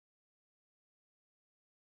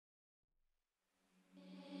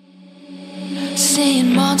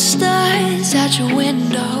seeing monsters at your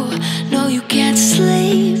window. No, you can't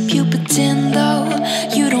sleep, you pretend though.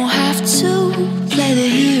 You don't have to play the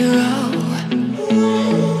hero,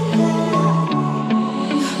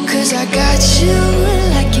 'cause I got you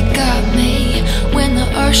like you got me. When the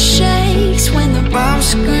earth shakes, when the bombs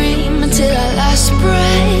scream, until our last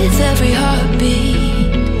breath, every heartbeat.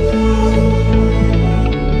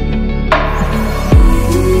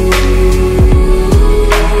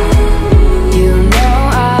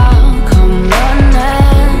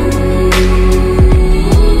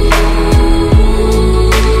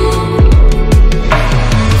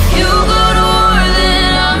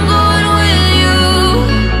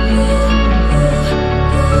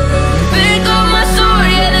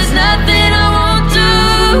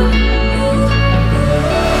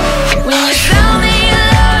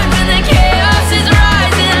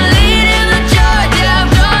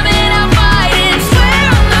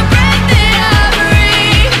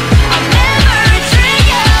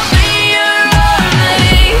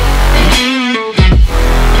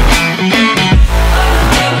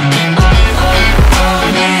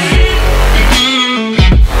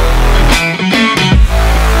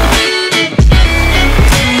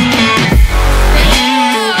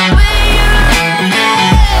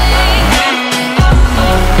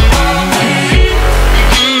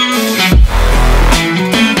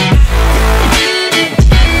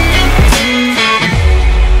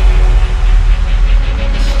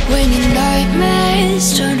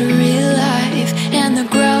 Turn to real life and the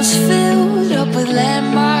ground's filled up with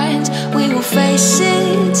landmines. We will face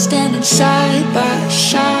it, standing side by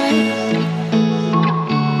side.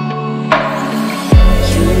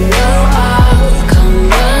 You know I'll come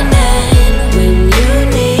running when you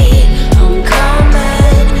need. I'm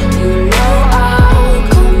coming. You know I'll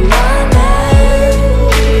come running.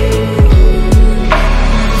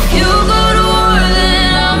 You go to war,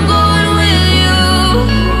 then I'm going with you.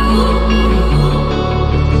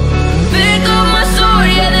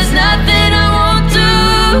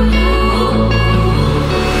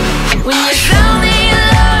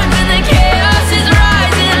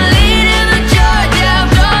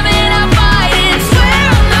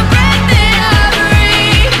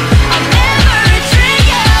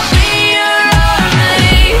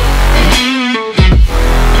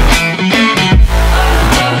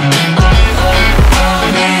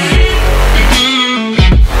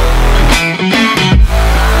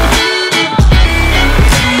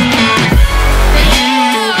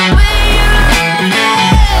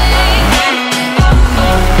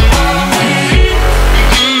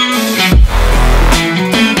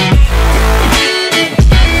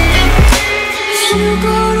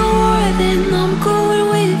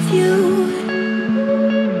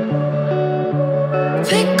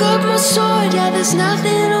 Pick up my sword, yeah, there's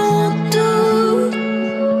nothing I won't do.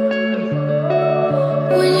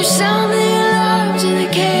 When you sound the alarms and the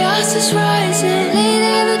chaos is right.